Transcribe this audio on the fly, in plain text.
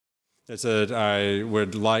I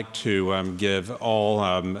would like to give all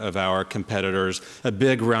of our competitors a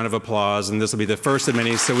big round of applause, and this will be the first of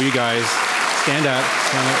many. So will you guys stand up,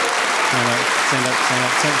 stand up, stand up, stand up, stand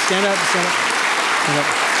up, stand up, stand up, stand up. Stand up.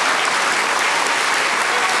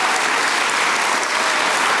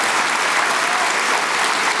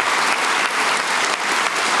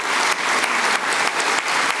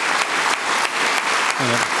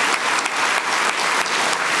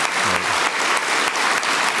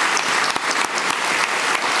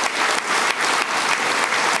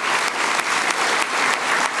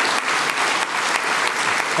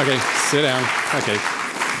 Okay, sit down. Okay.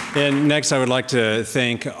 And next, I would like to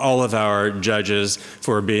thank all of our judges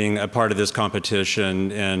for being a part of this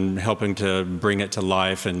competition and helping to bring it to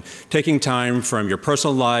life and taking time from your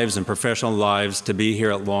personal lives and professional lives to be here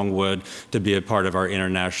at Longwood to be a part of our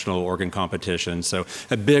international organ competition. So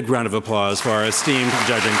a big round of applause for our esteemed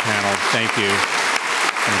judging panel. Thank you.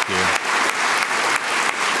 Thank you.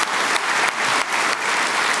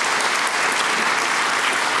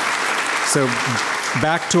 So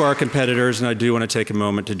back to our competitors, and I do want to take a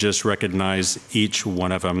moment to just recognize each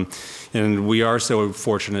one of them. And we are so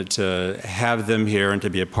fortunate to have them here and to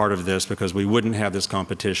be a part of this because we wouldn't have this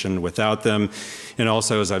competition without them. And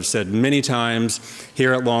also, as I've said many times,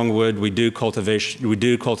 here at Longwood, we do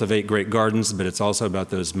cultivate great gardens, but it's also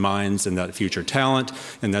about those minds and that future talent,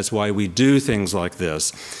 and that's why we do things like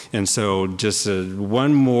this. And so just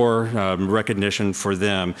one more recognition for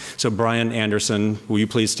them. So Brian Anderson, will you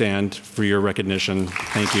please stand for your recognition?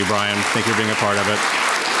 Thank you, Brian. Thank you for being a part of it.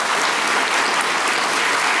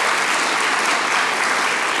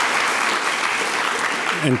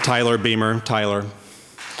 And Tyler Beamer. Tyler.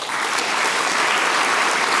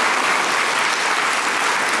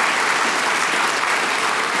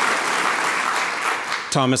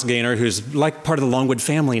 Thomas Gaynor, who's like part of the Longwood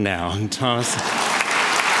family now. Thomas.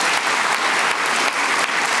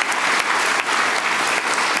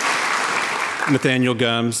 Nathaniel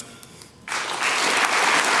Gums.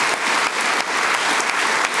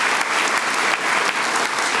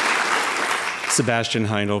 Sebastian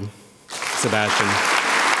Heindel. Sebastian.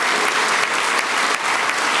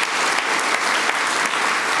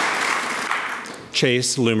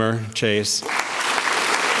 Chase Loomer. Chase.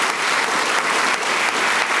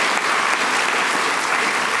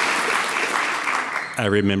 I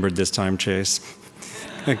remembered this time, Chase.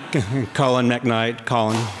 Colin McKnight.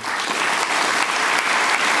 Colin.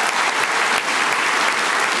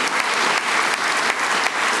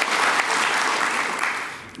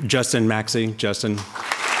 Justin Maxey. Justin.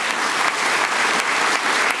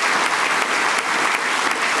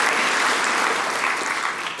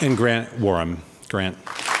 And Grant Warham. Grant.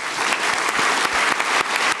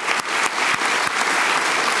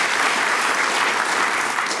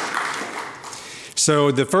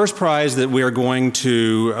 So the first prize that we are going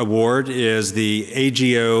to award is the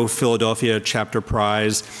AGO Philadelphia Chapter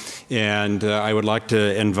Prize. And I would like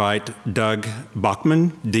to invite Doug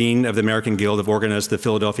Bachman, Dean of the American Guild of Organists, the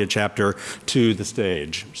Philadelphia chapter, to the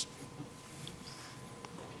stage.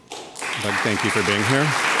 Doug, thank you for being here.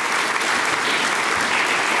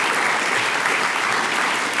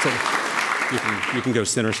 So you can go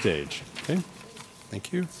center stage. Okay,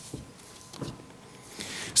 thank you.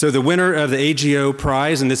 So the winner of the AGO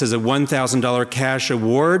prize, and this is a $1,000 cash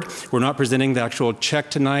award. We're not presenting the actual check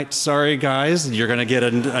tonight. Sorry, guys. You're going to get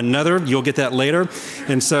another. You'll get that later.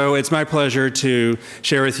 And so it's my pleasure to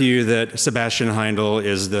share with you that Sebastian Heindel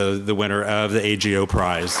is the winner of the AGO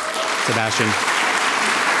prize. Sebastian.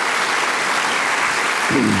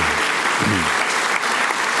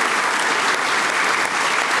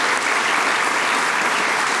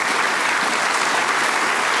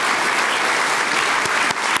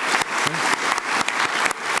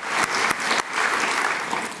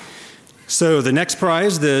 So the next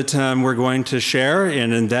prize that we're going to share,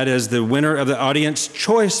 and that is the winner of the Audience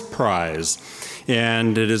Choice Prize.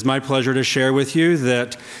 And it is my pleasure to share with you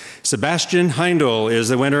that Sebastian Heindel is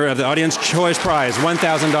the winner of the Audience Choice Prize, $1,000.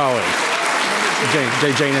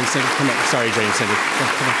 Jane and Cindy, come on. Sorry, Jane and Cindy. Come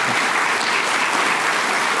on.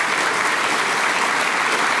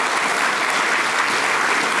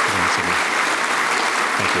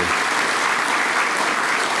 Thank you.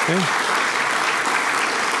 Okay.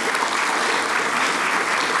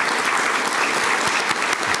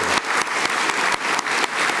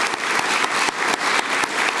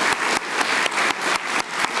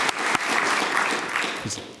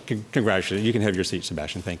 Congratulations. You can have your seat,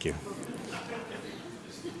 Sebastian. Thank you.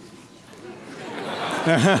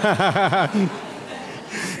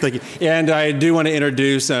 Thank you. And I do want to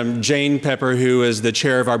introduce Jane Pepper, who is the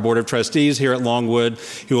chair of our Board of Trustees here at Longwood,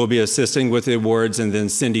 who will be assisting with the awards, and then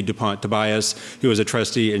Cindy DuPont Tobias, who is a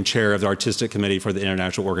trustee and chair of the Artistic Committee for the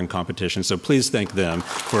International Organ Competition. So please thank them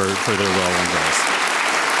for their role in this.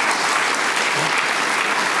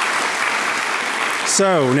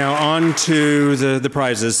 So now on to the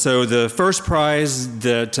prizes. So the first prize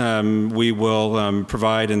that we will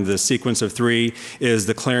provide in the sequence of 3 is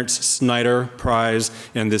the Clarence Snyder Prize,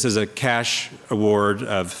 and this is a cash award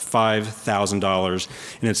of $5,000.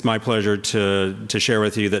 And it's my pleasure to share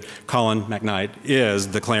with you that Colin McKnight is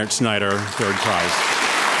the Clarence Snyder third prize.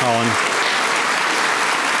 Colin.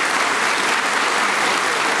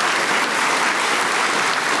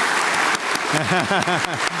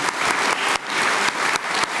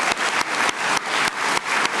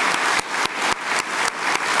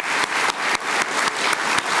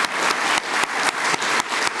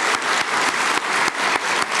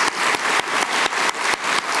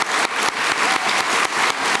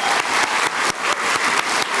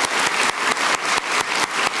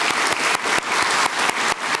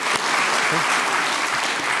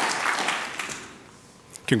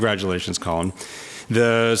 Congratulations, Colin.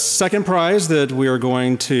 The second prize that we are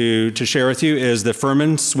going to share with you is the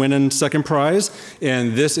Furman Swinnen Second Prize,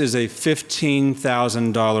 and this is a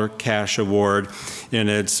 $15,000 cash award, and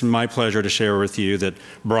it's my pleasure to share with you that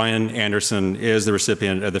Brian Anderson is the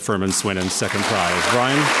recipient of the Furman Swinnen Second Prize.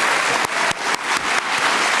 Brian?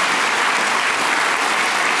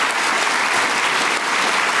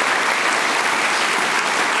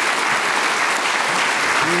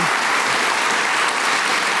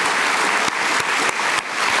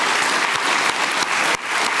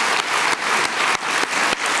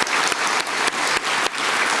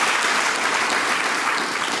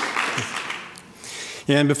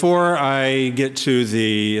 And before I get to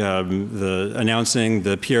the announcing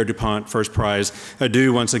the Pierre DuPont First Prize, I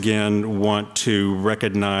do once again want to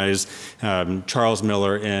recognize Charles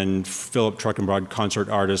Miller and Philip Truckenbrod, concert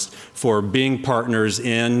artists, for being partners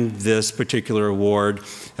in this particular award.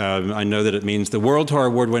 I know that it means the world to our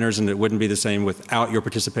award winners, and it wouldn't be the same without your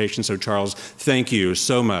participation. So Charles, thank you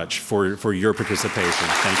so much for your participation.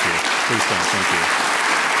 Thank you. Please stand. Thank you.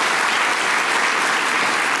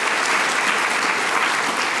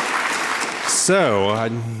 So,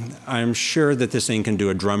 I'm sure that this thing can do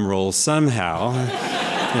a drum roll somehow.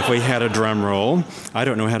 If we had a drum roll, I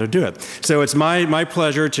don't know how to do it. So it's my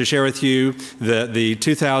pleasure to share with you that the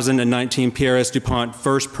 2019 Pierre S. DuPont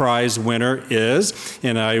First Prize winner is,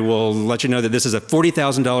 and I will let you know that this is a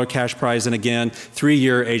 $40,000 cash prize, and again,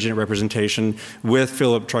 3-year agent representation with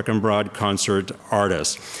Philip Truckenbrod, concert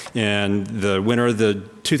artist. And the winner of the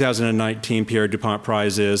 2019 Pierre DuPont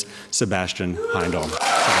Prize is Sebastian Heindel.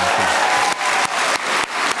 Sebastian.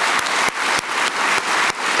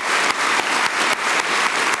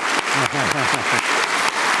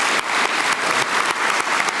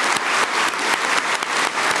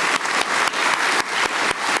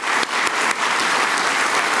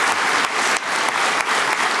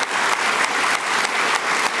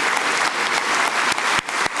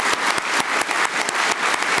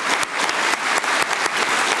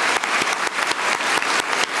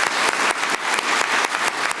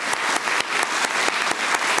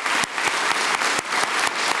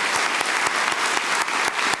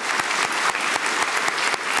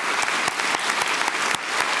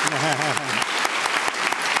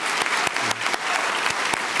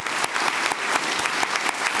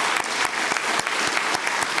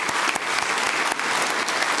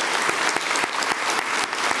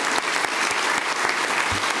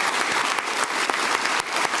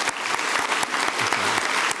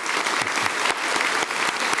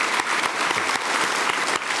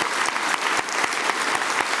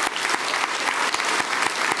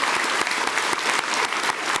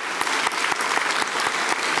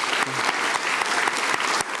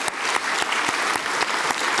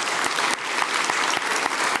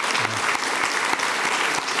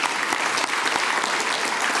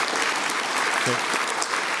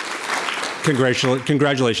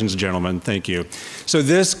 Congratulations, gentlemen. Thank you. So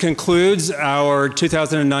this concludes our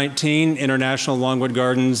 2019 International Longwood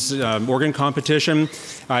Gardens organ competition.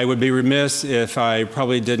 I would be remiss if I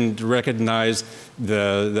probably didn't recognize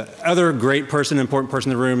the other great person, important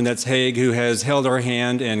person in the room, and that's Haig, who has held our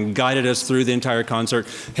hand and guided us through the entire concert.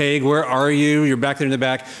 Haig, where are you? You're back there in the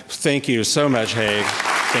back. Thank you so much, Haig.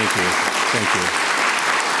 Thank you. Thank you.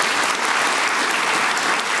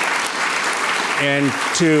 And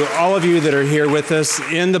to all of you that are here with us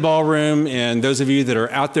in the ballroom and those of you that are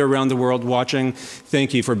out there around the world watching,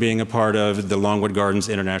 thank you for being a part of the Longwood Gardens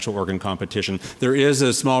International Organ Competition. There is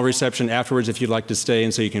a small reception afterwards if you'd like to stay,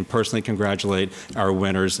 and so you can personally congratulate our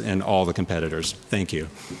winners and all the competitors. Thank you.